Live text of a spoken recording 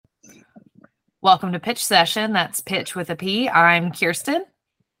Welcome to Pitch Session. That's Pitch with a P. I'm Kirstin.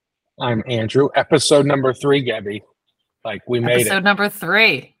 I'm Andrew. Episode number 3, Gabby. We made it. Episode number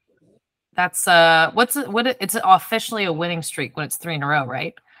 3. That's it's officially a winning streak when it's 3 in a row,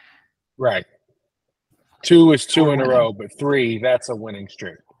 right? Right. 2 is 2 in a row, but 3, that's a winning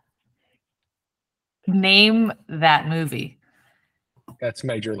streak. Name that movie. That's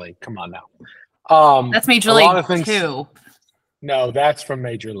Major League. Come on now. That's Major League 2. No, that's from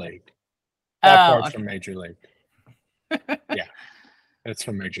Major League. That part's from Major League. Yeah, that's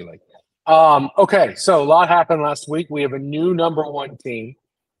from Major League. Okay, so a lot happened last week. We have a new number 1 team.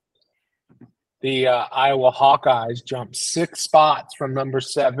 The Iowa Hawkeyes jumped 6 spots from number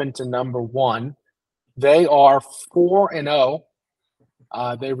 7 to number 1. They are 4-0.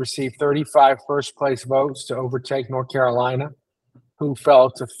 They received 35 first-place votes to overtake North Carolina, who fell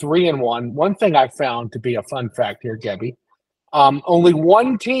to 3-1. One thing I found to be a fun fact here, Gabby, only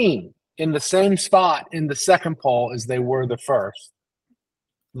one team in the same spot in the second poll as they were the first.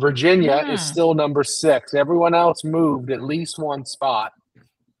 Virginia is still number 6. Everyone else moved at least one spot.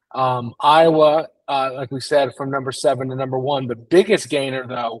 Iowa, like we said, from number 7 to number 1. The biggest gainer,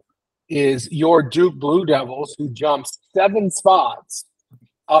 though, is your Duke Blue Devils, who jumps 7 spots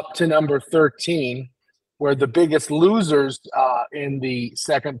up to number 13, where the biggest losers in the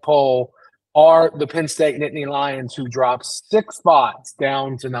second poll are the Penn State Nittany Lions, who dropped 6 spots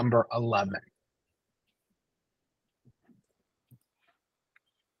down to number 11.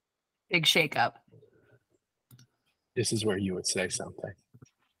 Big shakeup. This is where you would say something.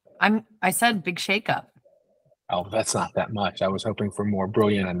 I said big shakeup. Oh, that's not that much. I was hoping for more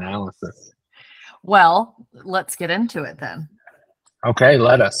brilliant analysis. Well, let's get into it then. Okay,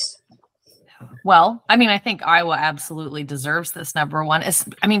 let us. Well, I think Iowa absolutely deserves this number 1.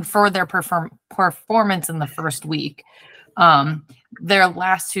 For their performance in the first week. Their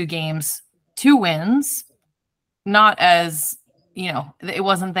last 2 games, 2 wins, not as, it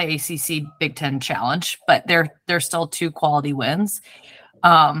wasn't the ACC Big Ten Challenge, but they're still 2 quality wins.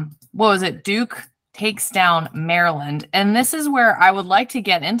 What was it? Duke takes down Maryland. And this is where I would like to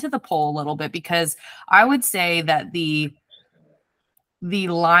get into the poll a little bit, because I would say that the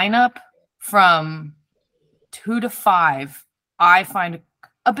lineup from 2 to 5, I find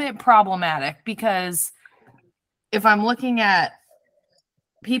a bit problematic, because if I'm looking at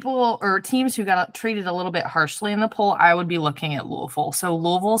people or teams who got treated a little bit harshly in the poll, I would be looking at Louisville. So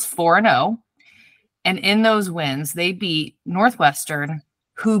Louisville's 4-0. And in those wins, they beat Northwestern,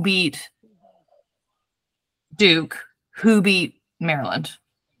 who beat Duke, who beat Maryland.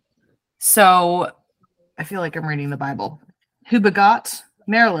 So I feel like I'm reading the Bible. Who begot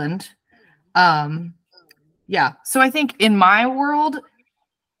Maryland. So I think in my world,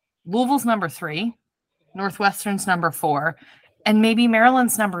 Louisville's number 3, Northwestern's number 4, and maybe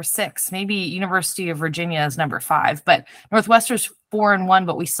Maryland's number 6. Maybe University of Virginia is number 5, but Northwestern's 4-1,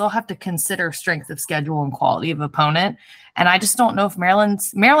 but we still have to consider strength of schedule and quality of opponent. And I just don't know if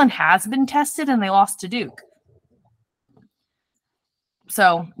Maryland has been tested, and they lost to Duke.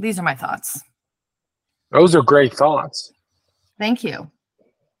 So these are my thoughts. Those are great thoughts. Thank you.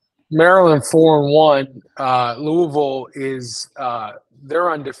 Maryland 4-1. Louisville is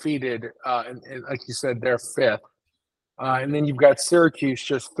they're undefeated, and like you said, they're 5th. And then you've got Syracuse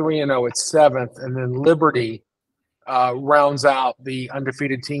just 3-0 at 7th, and then Liberty rounds out the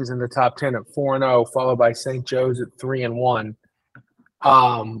undefeated teams in the top 10 at 4-0, followed by St. Joe's at 3-1.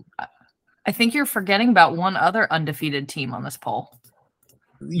 I think you're forgetting about one other undefeated team on this poll.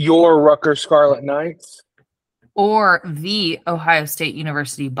 Your Rutgers Scarlet Knights. Or the Ohio State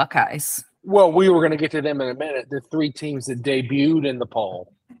University Buckeyes. Well, we were going to get to them in a minute. The 3 teams that debuted in the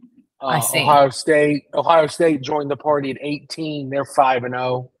poll. I see. Ohio State joined the party at 18. They're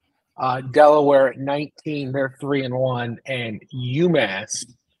 5-0. Delaware at 19. They're 3-1. And UMass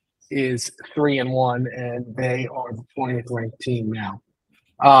is 3-1, and they are the 20th ranked team now.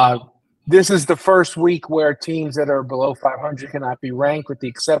 This is the first week where teams that are below 500 cannot be ranked, with the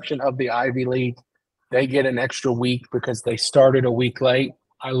exception of the Ivy League. They get an extra week because they started a week late.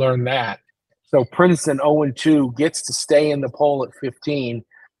 I learned that. So Princeton 0-2 gets to stay in the poll at 15,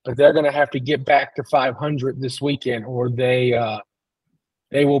 but they're going to have to get back to 500 this weekend, or they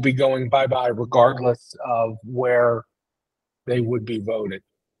will be going bye-bye regardless of where they would be voted.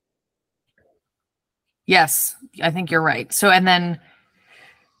 Yes, I think you're right. So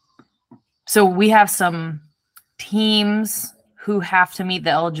we have some teams who have to meet the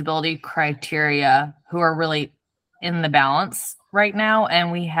eligibility criteria who are really in the balance right now.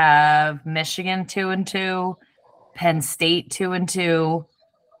 And we have Michigan 2-2, Penn State 2-2,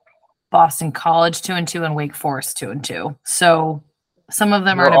 Boston College 2-2, and Wake Forest 2-2. So Some of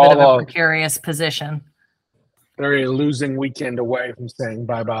them are in a bit of a precarious position. They're a losing weekend away from saying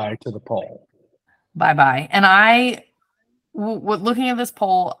bye-bye to the poll. Bye-bye. And looking at this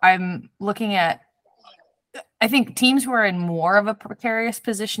poll, I'm looking at, I think teams who are in more of a precarious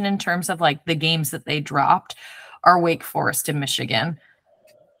position in terms of like the games that they dropped are Wake Forest and Michigan.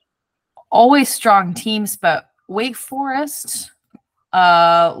 Always strong teams, but Wake Forest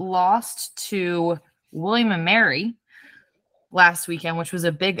lost to William and Mary last weekend, which was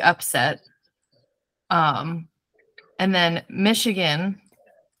a big upset. And then Michigan,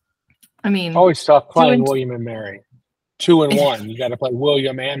 I mean, always tough playing William and Mary. 2-1. You got to play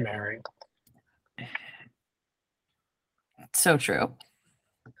William and Mary. So true.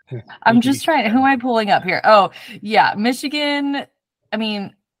 I'm just trying. Who am I pulling up here? Oh, yeah. Michigan, I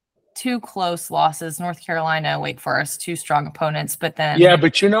mean, 2 close losses. North Carolina, Wake Forest, 2 strong opponents. But then. Yeah,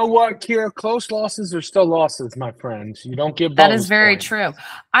 but you know what, Kira? Close losses are still losses, my friends. You don't give that is very true.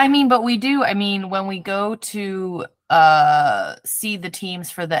 I mean, but we do. I mean, when we go to see the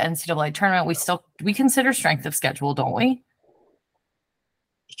teams for the NCAA tournament, we consider strength of schedule, don't we?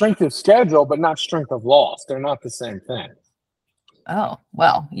 Strength of schedule, but not strength of loss. They're not the same thing. Oh,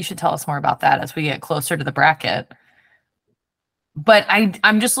 well, you should tell us more about that as we get closer to the bracket. But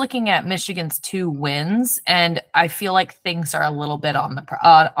I'm just looking at Michigan's 2 wins, and I feel like things are a little bit on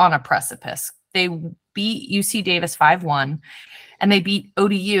a precipice. They beat UC Davis 5-1, and they beat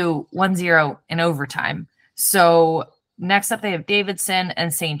ODU 1-0 in overtime. So next up, they have Davidson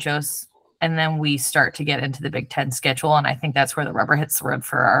and St. Joe's, and then we start to get into the Big Ten schedule, and I think that's where the rubber hits the road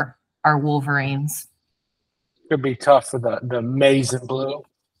for our Wolverines. Could be tough for the maize and blue.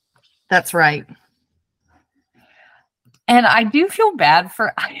 That's right. And I do feel bad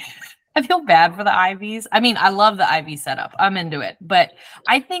for I feel bad for the Ivies. I mean, I love the Ivy setup. I'm into it. But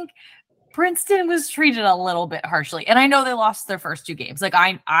I think Princeton was treated a little bit harshly. And I know they lost their first 2 games. Like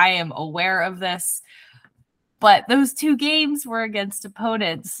I am aware of this. But those 2 games were against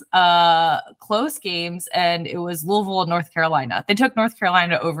opponents, close games, and it was Louisville and North Carolina. They took North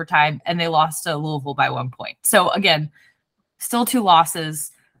Carolina to overtime, and they lost to Louisville by 1 point. So, again, still 2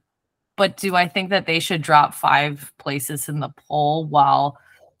 losses. But do I think that they should drop 5 places in the poll while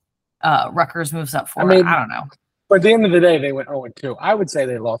Rutgers moves up forward? I don't know. But at the end of the day, they went 0-2. I would say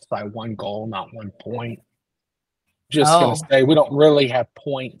they lost by 1 goal, not 1 point. Just going to say we don't really have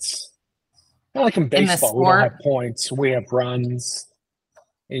points. Not like in baseball, we don't have points. We have runs.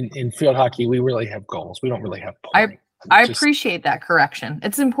 In field hockey, we really have goals. We don't really have points. I appreciate that correction.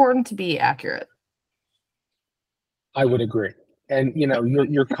 It's important to be accurate. I would agree. And, you know,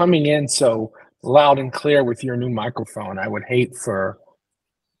 you're coming in so loud and clear with your new microphone. I would hate for,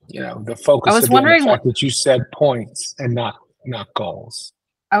 you know, the focus to be on the fact that you said points and not goals.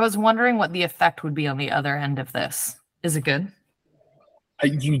 I was wondering what the effect would be on the other end of this. Is it good?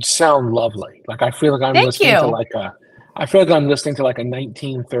 You sound lovely. Like I feel like I'm listening to like a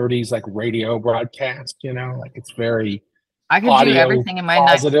 1930s like radio broadcast. You know, like it's very. I could do everything in my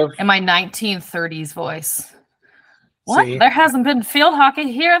positive. In my 1930s voice. What? See? There hasn't been field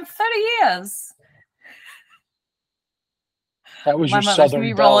hockey here in 30 years. That was your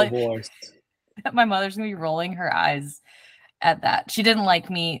Southern Belle voice. My mother's gonna be rolling her eyes at that. She didn't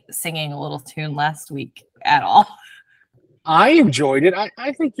like me singing a little tune last week at all. I enjoyed it.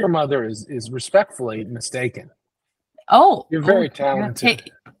 I think your mother is respectfully mistaken. Oh, you're very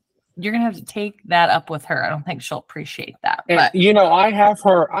talented. You're gonna have to take that up with her. I don't think she'll appreciate that. And, but you know, I have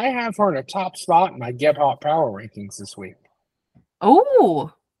her in a top spot in my Get Hot Power rankings this week.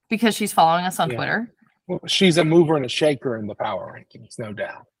 Oh, because she's following us on Twitter. Well, she's a mover and a shaker in the power rankings, no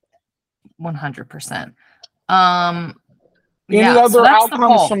doubt. 100%. Any other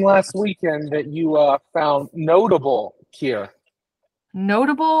outcomes from last weekend that you found notable, Kier?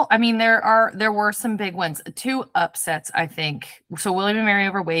 Notable. I mean, there were some big wins. 2 upsets, I think. So William and Mary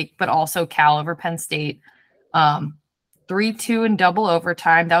over Wake, but also Cal over Penn State. 3-2 in double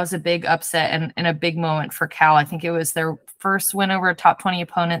overtime. That was a big upset and a big moment for Cal. I think it was their first win over a top 20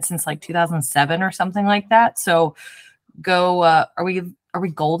 opponent since like 2007 or something like that. So go. Are we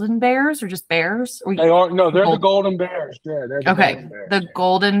Golden Bears or just Bears? They're the Golden Bears. Yeah, they're the okay. Golden Bears. The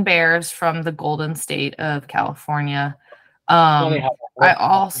Golden Bears from the Golden State of California. I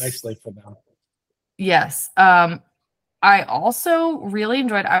also nicely for them. Yes. I also really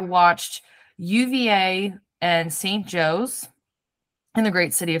enjoyed. I watched UVA and St. Joe's in the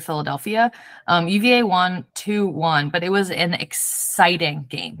great city of Philadelphia. UVA won 2-1, but it was an exciting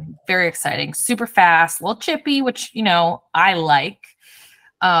game. Very exciting. Super fast, a little chippy, which, you know, I like.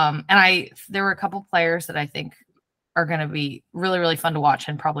 And there were a couple players that I think are going to be really, really fun to watch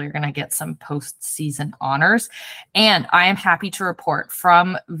and probably are going to get some postseason honors. And I am happy to report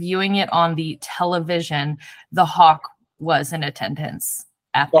from viewing it on the television, the Hawk was in attendance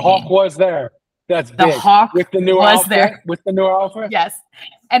at the Hawk game. was there. That's the big. Hawk with the new was outfit. there. With the new outfit. Yes.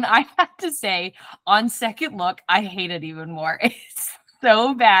 And I have to say, on second look, I hate it even more. It's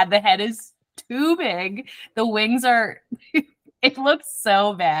so bad. The head is too big. The wings are, it looks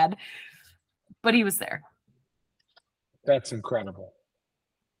so bad. But he was there. That's incredible.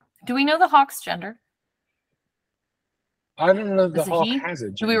 Do we know the Hawk's gender? I don't know if the Hawk has a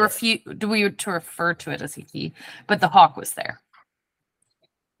gender. Do we to refer to it as a he? But the Hawk was there.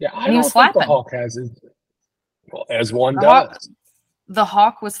 Yeah, I don't think the Hawk has it. Well, as one does. The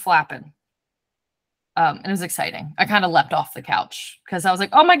Hawk was flapping. It was exciting. I kind of leapt off the couch because I was like,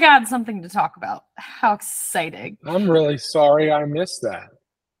 oh my God, something to talk about. How exciting. I'm really sorry I missed that.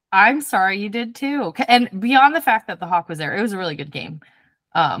 I'm sorry you did too. And beyond the fact that the Hawk was there, it was a really good game.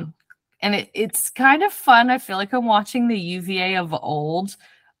 And it's kind of fun. I feel like I'm watching the UVA of old.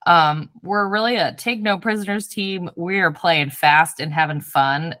 We're really a take no prisoners team. We are playing fast and having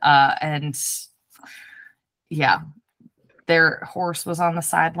fun. And yeah, their horse was on the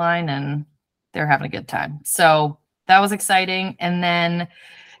sideline and they're having a good time. So that was exciting. And then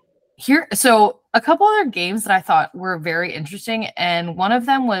so a couple other games that I thought were very interesting, and one of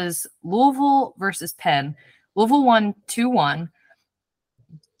them was Louisville versus Penn. Louisville won 2-1,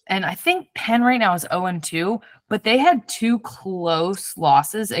 and I think Penn right now is 0-2, but they had two close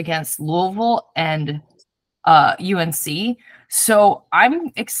losses against Louisville and UNC. So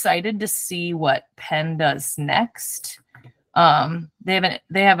I'm excited to see what Penn does next. They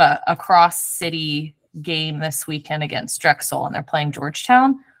have a cross-city game this weekend against Drexel, and they're playing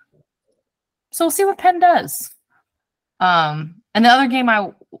Georgetown. So we'll see what Penn does. And the other game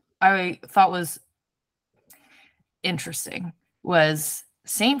I thought was interesting was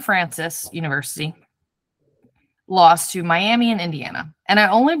St. Francis University lost to Miami and Indiana. And I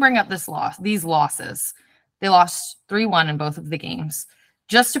only bring up these losses. They lost 3-1 in both of the games,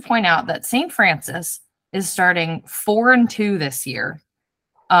 just to point out that St. Francis is starting 4-2 this year.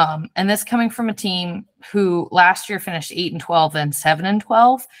 And this coming from a team who last year finished 8-12 and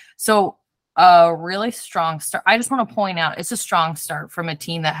 7-12. So a really strong start. I just want to point out it's a strong start from a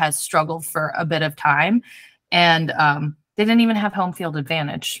team that has struggled for a bit of time. And they didn't even have home field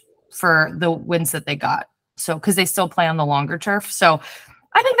advantage for the wins that they got. So, because they still play on the longer turf. So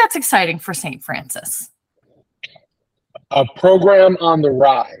I think that's exciting for St. Francis. A program on the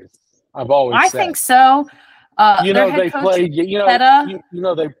rise. I've always said. I think so. They played.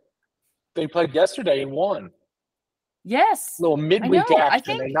 They played yesterday and won. Yes. A little midweek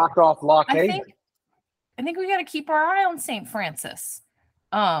action. They knocked off Lock Haven. I think we got to keep our eye on St. Francis.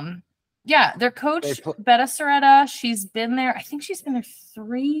 Yeah, their coach, Betta Soretta, she's been there. I think she's been there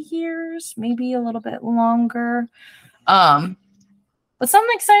 3 years, maybe a little bit longer. But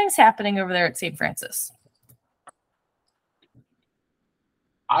something exciting's happening over there at St. Francis.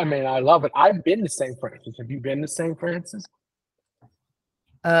 I mean, I love it. I've been to St. Francis. Have you been to St. Francis?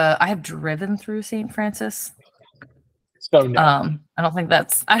 I have driven through St. Francis. So no. I don't think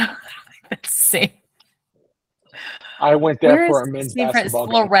that's the same. I went there for a men's basketball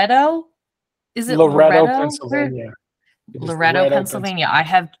game. Loretto? Is it Loretto, Pennsylvania? Loretto, Pennsylvania. I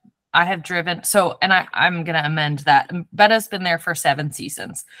have driven. So, and I'm going to amend that. Betta's been there for 7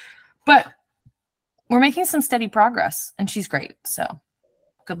 seasons, but we're making some steady progress, and she's great. So,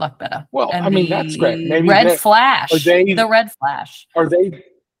 good luck, Betta. Well, and I mean, that's great. Maybe Red Flash. The Red Flash. Are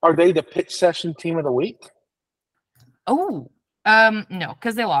they the pitch session team of the week? Oh, no,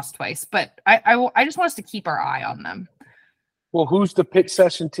 because they lost twice. But I just want us to keep our eye on them. Well, who's the pitch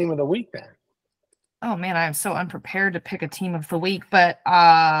session team of the week then? Oh man, I'm so unprepared to pick a team of the week, but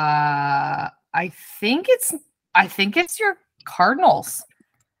I think it's your Cardinals.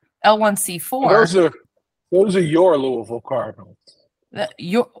 L1C4. Those are your Louisville Cardinals.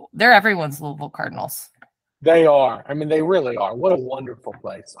 They're everyone's Louisville Cardinals. They are. I mean, they really are. What a wonderful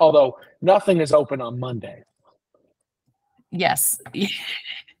place. Although nothing is open on Monday. Yes.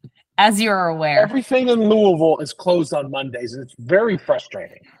 As you're aware. Everything in Louisville is closed on Mondays, and it's very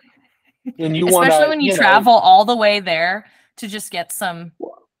frustrating. And especially when you travel all the way there to just get some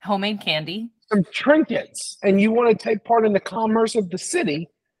homemade candy. Some trinkets. And you want to take part in the commerce of the city,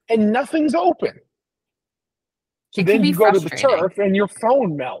 and nothing's open. So then you go to the turf and your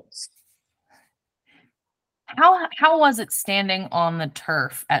phone melts. How was it standing on the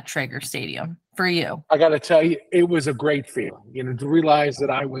turf at Traeger Stadium for you? I got to tell you, it was a great feeling, to realize that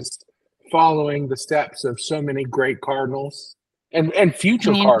I was following the steps of so many great Cardinals and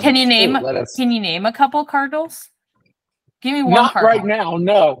future Cardinals. Can you name a couple Cardinals? Give me one Not Cardinal. right now,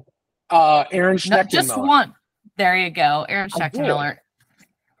 no. Aaron Schneckemiller. No, just one. There you go. Aaron Schneckemiller.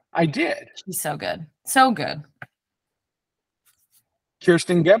 I did. She's so good. So good.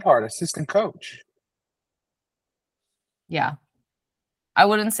 Kirsten Gebhardt, assistant coach. Yeah. I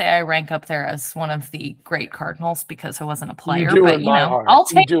wouldn't say I rank up there as one of the great Cardinals because I wasn't a player. You do but, in my heart. I'll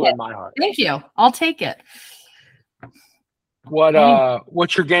take you do it. in my heart. Thank you. I'll take it.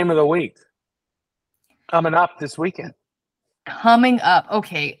 What's your game of the week coming up this weekend? Coming up.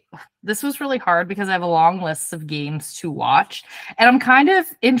 Okay. This was really hard because I have a long list of games to watch. And I'm kind of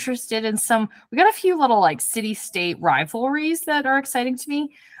interested in we got a few little like city-state rivalries that are exciting to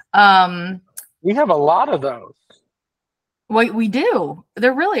me. We have a lot of those. We do.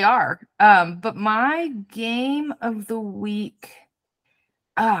 There really are. But my game of the week,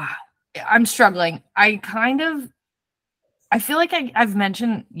 I'm struggling. I feel like I've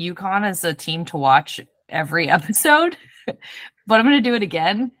mentioned UConn as a team to watch every episode, but I'm going to do it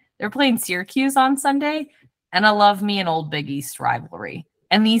again. They're playing Syracuse on Sunday, and I love me an old Big East rivalry.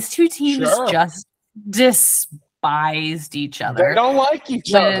 And these two teams just despised each other. They don't like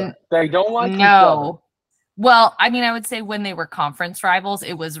each other. They don't like each other. Well, I mean, I would say when they were conference rivals,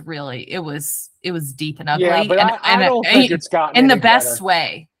 it was deep and ugly. Yeah, but I don't think it's gotten in the any best better.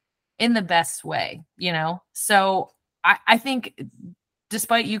 way. In the best way, So I think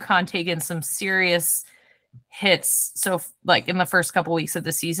despite UConn taking some serious hits, so like in the first couple weeks of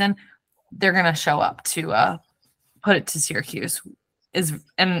the season, they're gonna show up to put it to Syracuse.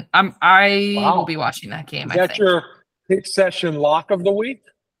 I will be watching that game. Is that your pick session lock of the week?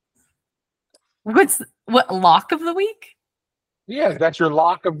 What lock of the week? Yeah, that's your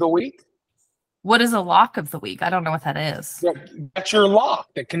lock of the week. What is a lock of the week? I don't know what that is. That's your lock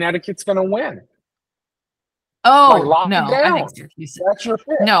that Connecticut's going to win. Oh, no, I think Syracuse. That's your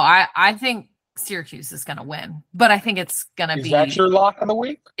pick. No, I think Syracuse is going to win, but I think it's going to be. Is that your lock of the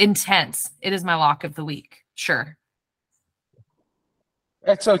week? Intense. It is my lock of the week. Sure.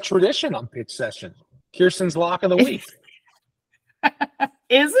 That's a tradition on pitch session. Kirsten's lock of the week.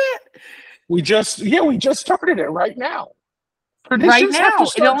 Is it? We just started it right now. Traditions have to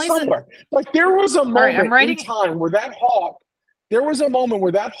start somewhere. Like there was a moment in time where that hawk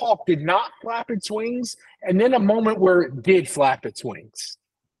did not flap its wings, and then a moment where it did flap its wings.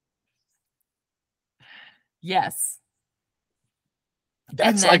 Yes.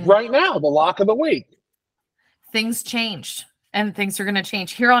 That's like right now, the lock of the week. Things changed, and things are going to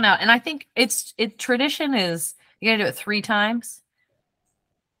change here on out. And I think tradition is you got to do it 3 times,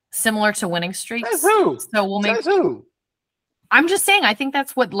 similar to winning streaks. Says who? So we'll make. Says who? I'm just saying, I think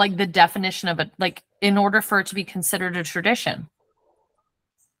that's what like the definition of it, like in order for it to be considered a tradition.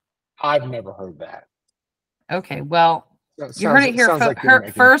 I've never heard that. Okay, well, you heard it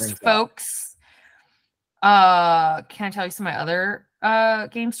here first, folks. Can I tell you some of my other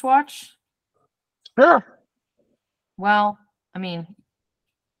games to watch? Sure. Well, I mean,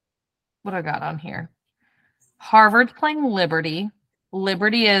 what I got on here? Harvard's playing Liberty.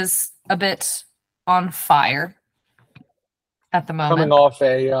 Liberty is a bit on fire at the moment. Coming off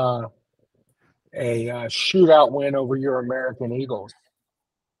a shootout win over your American Eagles.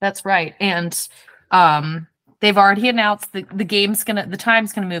 That's right. And they've already announced the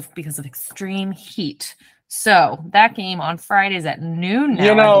time's gonna move because of extreme heat. So that game on Friday is at noon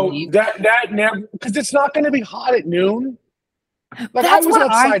now. That never, because it's not going to be hot at noon. Like That's I was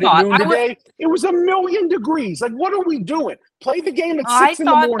outside at noon today. It was 1,000,000 degrees. Like, what are we doing? Play the game at 6 in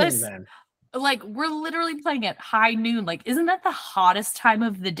the morning then. Like, we're literally playing at high noon. Like, isn't that the hottest time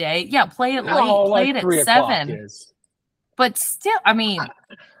of the day? Yeah, play it late. Play it at 7. But still, I mean,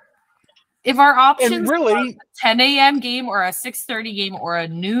 if our options are a 10 a.m. game or a 6:30 game or a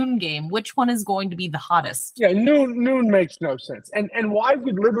noon game, which one is going to be the hottest? Yeah, noon makes no sense. And why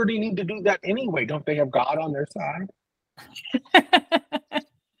would Liberty need to do that anyway? Don't they have God on their side?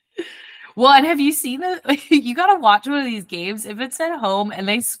 Well, and have you seen you got to watch one of these games. If it's at home and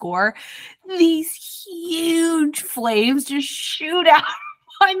they score, these huge flames just shoot out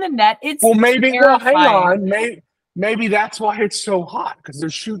behind the net. It's maybe terrifying. Hang on. Maybe that's why it's so hot, because they're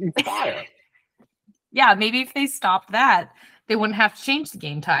shooting fire. Yeah, maybe if they stopped that, they wouldn't have to change the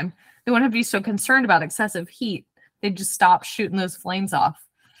game time. They wouldn't have to be so concerned about excessive heat. They'd just stop shooting those flames off.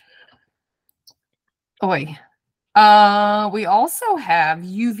 Oy. We also have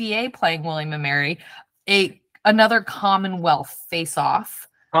UVA playing William & Mary, another Commonwealth face-off.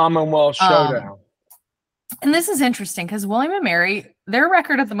 Commonwealth showdown. And this is interesting because William & Mary, their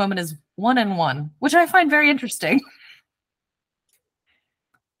record at the moment is 1-1, which I find very interesting.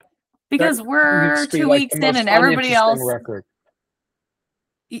 Because we're 2 weeks in and everybody else. Record.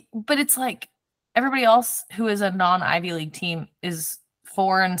 But it's like everybody else who is a non-Ivy League team is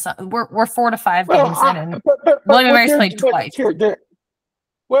 4 and some. We're 4 to 5 games in, and William & Mary's played twice.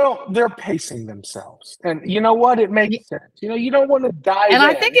 They're pacing themselves, and you know what? It makes sense. You don't want to dive and in.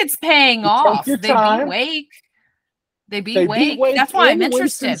 I think it's paying off. They beat Wake. They beat Wake. That's why I'm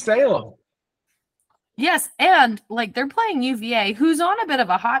interested. Winston-Salem. Yes, and like they're playing UVA, who's on a bit of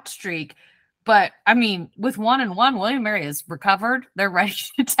a hot streak. But I mean, with 1-1, William & Mary has recovered. They're ready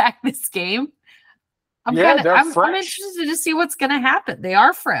to attack this game. I'm interested to see what's going to happen. They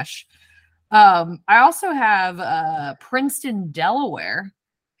are fresh. I also have Princeton, Delaware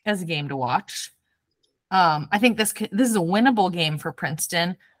as a game to watch. I think this is a winnable game for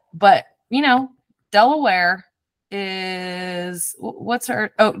Princeton, but Delaware is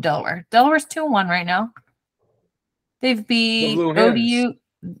Delaware. Delaware's 2-1 right now. They've beat ODU.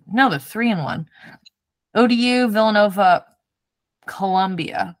 No, they're 3-1. ODU, Villanova,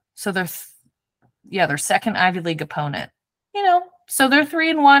 Columbia. So they're their second Ivy League opponent. So they're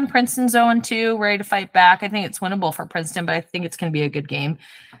 3-1. Princeton's 0-2, ready to fight back. I think it's winnable for Princeton, but I think it's going to be a good game.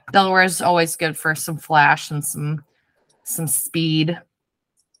 Delaware is always good for some flash and some speed,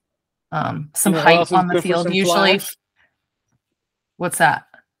 some height on the field. Usually, flash? What's that?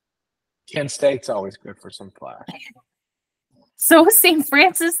 Kent State's always good for some flash. So is St.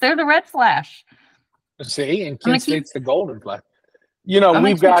 Francis. They're the red flash. See, and Kent State's the golden flash. I'm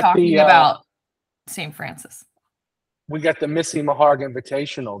we've got talking about St. Francis. We got the Missy Maharg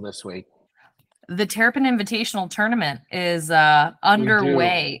Invitational this week. The Terrapin Invitational Tournament is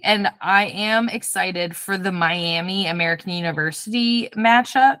underway, and I am excited for the Miami American University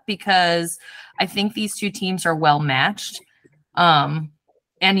matchup because I think these two teams are well matched. And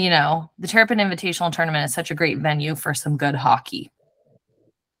the Terrapin Invitational Tournament is such a great venue for some good hockey.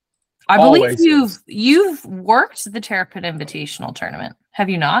 I believe you've worked the Terrapin Invitational Tournament. Have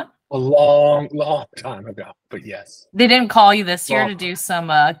you not? A long, long time ago, but yes. They didn't call you this year to do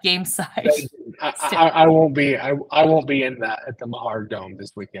some game side. I won't be. I won't be in that at the Mahar Dome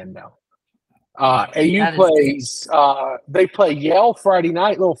this weekend now. AU plays. They play Yale Friday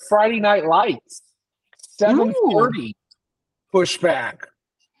night. Little Friday Night Lights. 7:30 pushback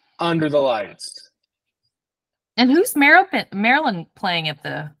under the lights. And who's Maryland playing at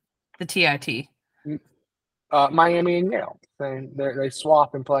the TIT? Miami and Yale. They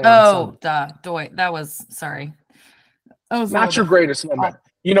swap and play. That was sorry. That was not your greatest moment.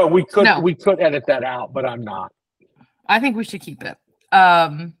 We could edit that out, but I'm not. I think we should keep it.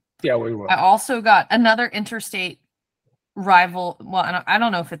 Yeah, we will. I also got another interstate rival. Well, I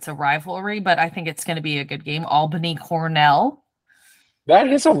don't know if it's a rivalry, but I think it's going to be a good game. Albany Cornell. That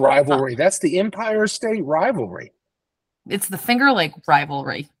is a rivalry. That's the Empire State rivalry. It's the Finger Lake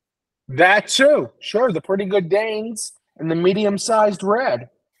rivalry. That too. Sure, the Pretty Good Danes and the medium-sized Red.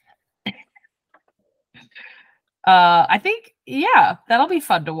 I think, that'll be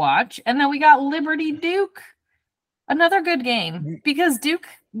fun to watch. And then we got Liberty Duke. Another good game because Duke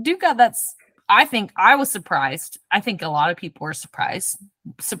got I think I was surprised. I think a lot of people were surprised.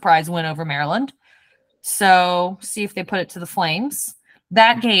 Surprise win over Maryland. So see if they put it to the Flames.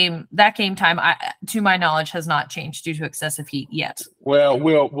 That game time, to my knowledge, has not changed due to excessive heat yet. Well,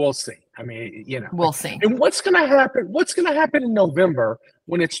 we'll see. I mean, we'll see. And what's going to happen? What's going to happen in November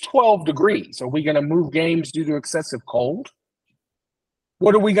when it's 12 degrees? Are we going to move games due to excessive cold?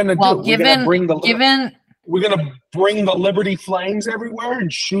 What are we going to do? We're going to bring the Liberty Flames everywhere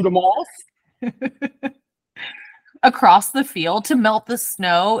and shoot them off across the field to melt the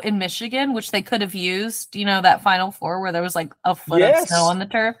snow in Michigan, which they could have used. That Final Four where there was like a foot of snow on the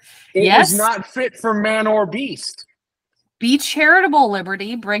turf. It was not fit for man or beast. Be charitable,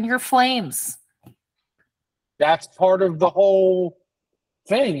 Liberty. Bring your flames. That's part of the whole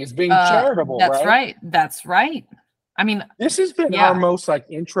thing is being charitable. That's right. That's right. I mean, this has been our most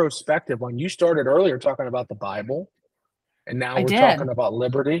introspective one. You started earlier talking about the Bible, and now we're talking about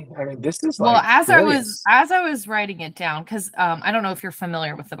liberty. I mean, this is as I was writing it down, because I don't know if you're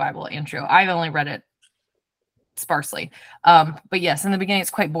familiar with the Bible, Andrew. I've only read it sparsely. But yes, in the beginning,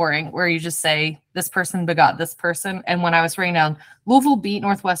 it's quite boring where you just say this person begot this person. And when I was writing down Louisville beat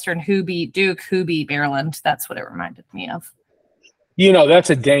Northwestern, who beat Duke, who beat Maryland, that's what it reminded me of. That's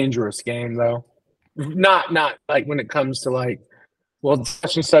a dangerous game though. Not like when it comes to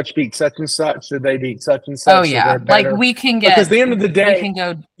such and such beat such and such, so they beat such and such. Oh yeah, so we can get, because at the end of the day,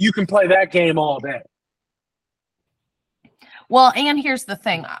 you can play that game all day. Well, and here's the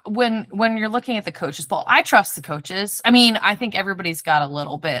thing. When you're looking at the Coaches Poll, I trust the coaches. I mean, I think everybody's got a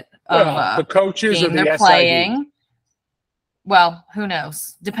little bit of the coaches game or the they're playing. Well, who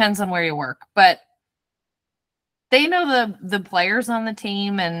knows? Depends on where you work. But they know the players on the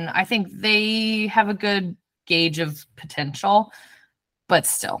team, and I think they have a good gauge of potential. But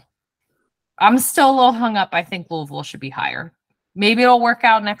still, I'm still a little hung up. I think Louisville should be higher. Maybe it'll work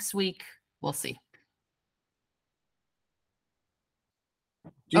out next week. We'll see.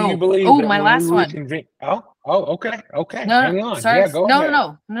 Do you believe? Oh, my last one. Okay. No, hang on. Sorry. Yeah, go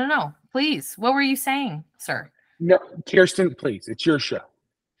ahead. No. Please. What were you saying, sir? No, Kirstin, please. It's your show.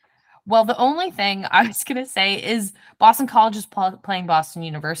 Well, the only thing I was going to say is Boston College is playing Boston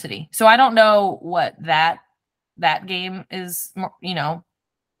University. So I don't know what that game is,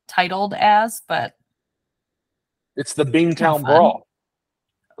 titled as, but it's the Beantown Brawl.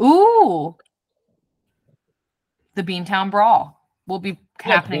 Ooh. The Beantown Brawl will be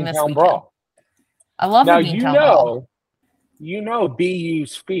happening this weekend. Brawl. I love the Beantown Brawl.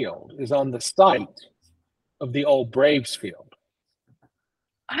 BU's field is on the site of the old Braves field.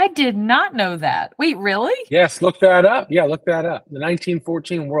 I did not know that. Wait, really? Yes, look that up. Yeah, look that up. The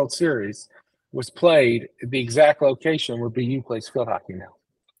 1914 World Series was played at the exact location where BU plays field hockey now.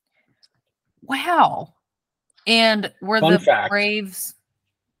 Wow. And were the Braves,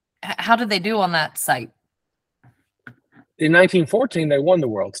 how did they do on that site? In 1914, they won the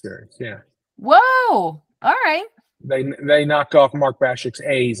World Series. Yeah. Whoa. All right. They knocked off Mark Bashik's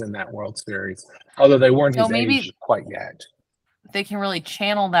A's in that World Series, although they weren't his A's quite yet. They can really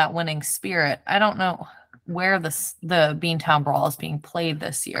channel that winning spirit. I don't know where the Beantown Brawl is being played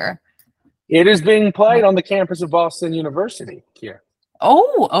this year. It is being played on the campus of Boston University here.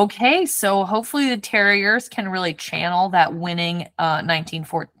 Oh, okay. So hopefully the Terriers can really channel that winning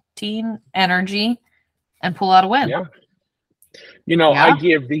 1914 energy and pull out a win. Yeah. I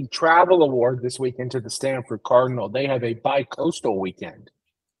give the travel award this weekend to the Stanford Cardinal. They have a bi-coastal weekend.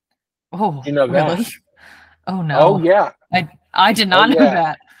 Oh, you know that? Really? Oh, no. Oh, yeah. I did not know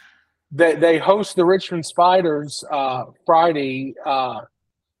that. They host the Richmond Spiders Friday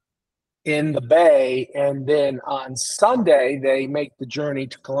in the Bay, and then on Sunday they make the journey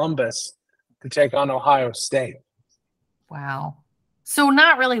to Columbus to take on Ohio State. Wow. So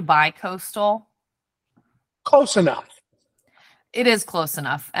not really bi-coastal. Close enough. It is close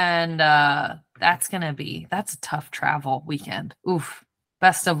enough, and that's a tough travel weekend. Oof.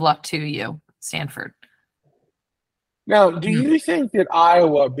 Best of luck to you, Stanford. Now, do you think that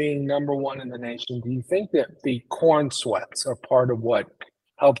Iowa, being number one in the nation, do you think that the corn sweats are part of what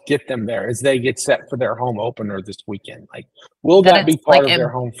helped get them there as they get set for their home opener this weekend? Like, will that be part of their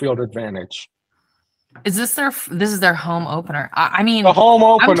home field advantage? This is their home opener. I mean, the home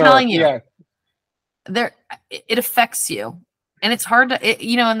opener. I'm telling you, it affects you. And it's hard to,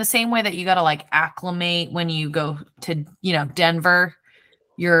 in the same way that you got to like acclimate when you go to, Denver,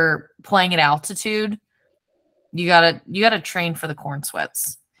 you're playing at altitude. You gotta train for the corn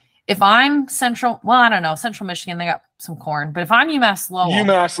sweats. If I'm Central Michigan, they got some corn. But if I'm UMass Lowell,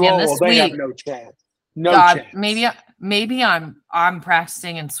 they have no chance. No chance. Maybe I'm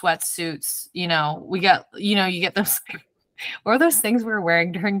practicing in sweatsuits. We got, you get those. What are those things we were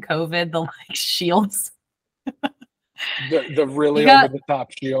wearing during COVID? The like shields. The really over the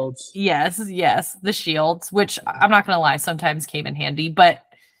top shields. Yes, the shields, which I'm not gonna lie, sometimes came in handy, but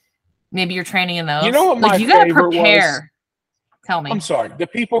maybe you're training in those. You know what my you gotta favorite prepare. Was? Tell me. I'm sorry. The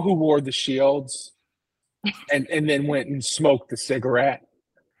people who wore the shields and then went and smoked the cigarette.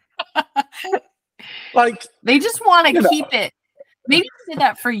 Like they just want to keep it. Maybe they did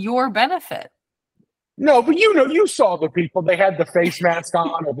that for your benefit. No, but you saw the people. They had the face mask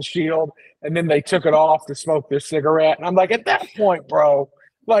on or the shield, and then they took it off to smoke their cigarette. And I'm like, at that point, bro,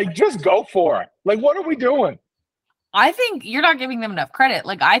 like, just go for it. Like, what are we doing? I think you're not giving them enough credit.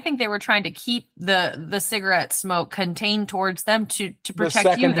 Like, I think they were trying to keep the cigarette smoke contained towards them to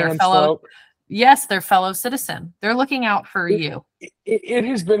protect you, their fellow. Smoke. Yes, their fellow citizen. They're looking out for you. It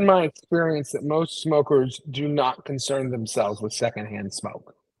has been my experience that most smokers do not concern themselves with secondhand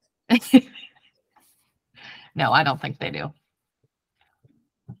smoke. No, I don't think they do.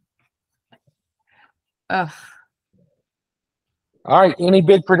 Ugh. All right. Any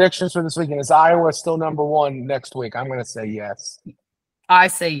big predictions for this weekend? Is Iowa still number one next week? I'm going to say yes. I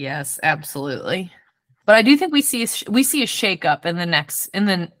say yes, absolutely. But I do think we see a shakeup in the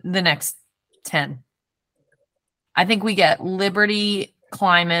next 10. I think we get Liberty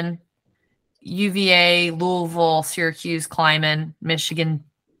climbing, UVA, Louisville, Syracuse climbing, Michigan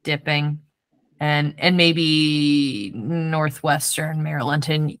dipping. And maybe Northwestern, Maryland,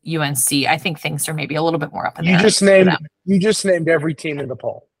 and UNC. I think things are maybe a little bit more up in the air. You just named every team in the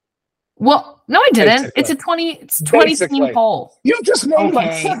poll. Well, no, I didn't. Basically. It's a 20 team poll. You just named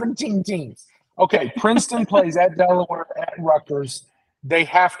like 17 teams. Okay, Princeton plays at Delaware, at Rutgers, They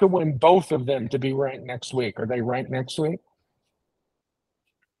have to win both of them to be ranked next week. Are they ranked next week?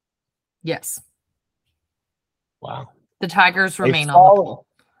 Yes. Wow. The Tigers remain on the poll.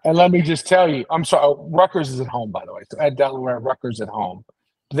 And let me just tell you, I'm sorry, Rutgers is at home, by the way. So at Delaware, Rutgers at home.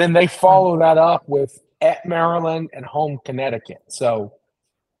 Then they follow that up with at Maryland and home Connecticut. So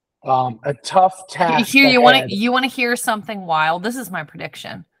a tough task. Here, you want to hear something wild? This is my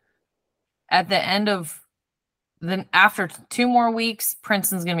prediction. At the end of after 2 more weeks,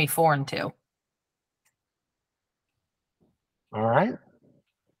 Princeton's going to be 4-2. All right.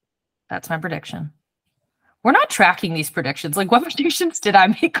 That's my prediction. We're not tracking these predictions. Like, what predictions did I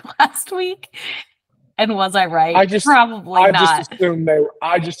make last week? And was I right? Probably not.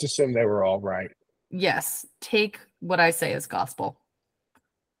 I just assumed they were all right. Yes. Take what I say as gospel.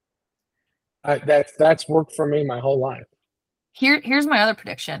 That's worked for me my whole life. Here's my other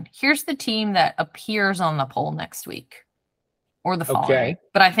prediction. Here's the team that appears on the poll next week. Or the following week.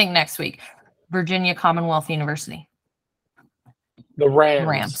 But I think next week. Virginia Commonwealth University. The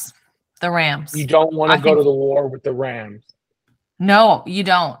Rams. The Rams. You don't want to go to the war with the Rams. No, you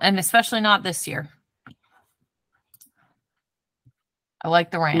don't. And especially not this year. I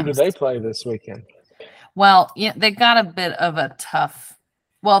like the Rams. Who do they play this weekend? Well, yeah, they got a bit of a tough.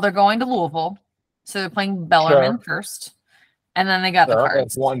 Well, they're going to Louisville. So they're playing Bellarmine first. And then they got the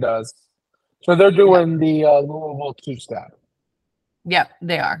Cards. One does. So they're doing the Louisville two-step. Yep,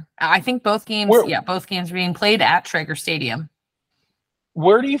 they are. I think both games are being played at Traeger Stadium.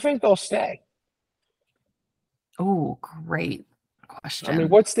 Where do you think they'll stay? Oh, great question. I mean,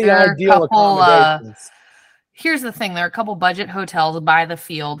 what's the ideal accommodations? Here's the thing. There are a couple budget hotels by the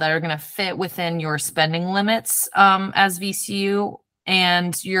field that are going to fit within your spending limits as VCU,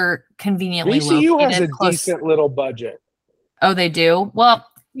 and you're conveniently VCU located has a close. Decent little budget. Oh, they do? Well,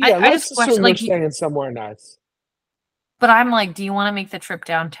 yeah, I just question, they're staying somewhere nice. But I'm like, do you want to make the trip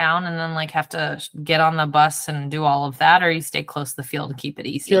downtown and then like have to get on the bus and do all of that, or you stay close to the field and keep it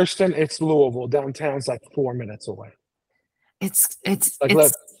easy? Kirstin, it's Louisville. Downtown's like 4 minutes away. It's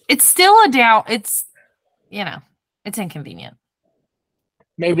still a down. It's it's inconvenient.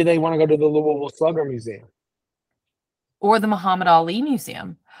 Maybe they want to go to the Louisville Slugger Museum or the Muhammad Ali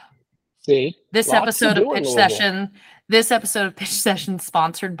Museum. See, this episode of Pitch Session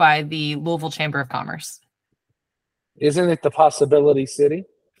sponsored by the Louisville Chamber of Commerce. Isn't it the Possibility City?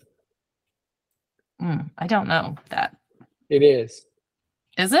 I don't know that. It is.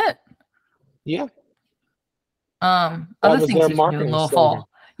 Is it? Yeah. Other things you can do in Louisville.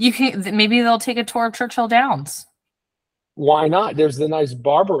 Maybe they'll take a tour of Churchill Downs. Why not? There's the nice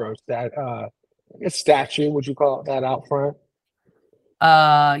Barbaro statue. Would you call it that out front?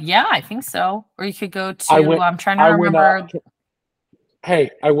 Yeah, I think so. Or you could go to. I'm trying to remember.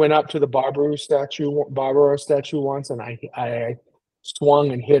 I went up to the Barbaro statue once, and I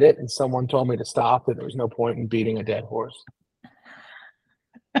swung and hit it, and someone told me to stop, that there was no point in beating a dead horse.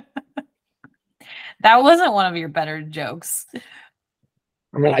 That wasn't one of your better jokes.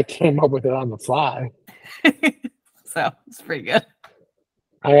 I mean, I came up with it on the fly. So it's pretty good.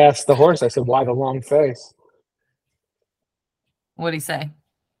 I asked the horse, I said, why the long face? What'd he say?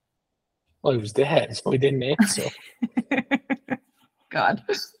 Well, he was dead, so he didn't answer. God.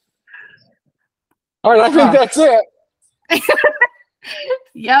 All right, I think that's it.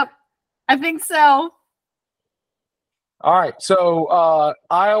 Yep, I think so. All right, so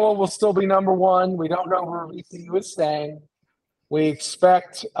Iowa will still be number 1. We don't know where VCU is staying. We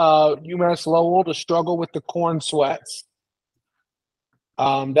expect UMass Lowell to struggle with the corn sweats.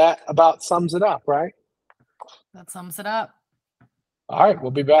 That about sums it up, right? That sums it up. All right,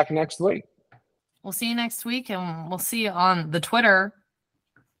 we'll be back next week. We'll see you next week, and we'll see you on the Twitter,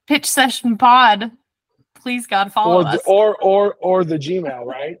 Pitch Session Pod. Please, God, follow us. Or the Gmail,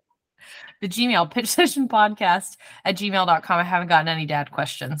 right? The Gmail, pitchsessionpodcast@gmail.com. I haven't gotten any dad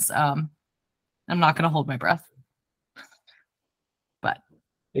questions. I'm not going to hold my breath. But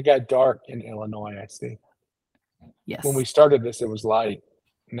it got dark in Illinois, I see. Yes. When we started this, it was light.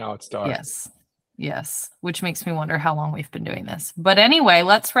 Now it's dark. Yes. Which makes me wonder how long we've been doing this. But anyway,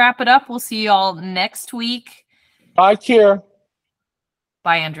 let's wrap it up. We'll see you all next week. Bye, Kier.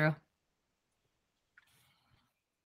 Bye, Andrew.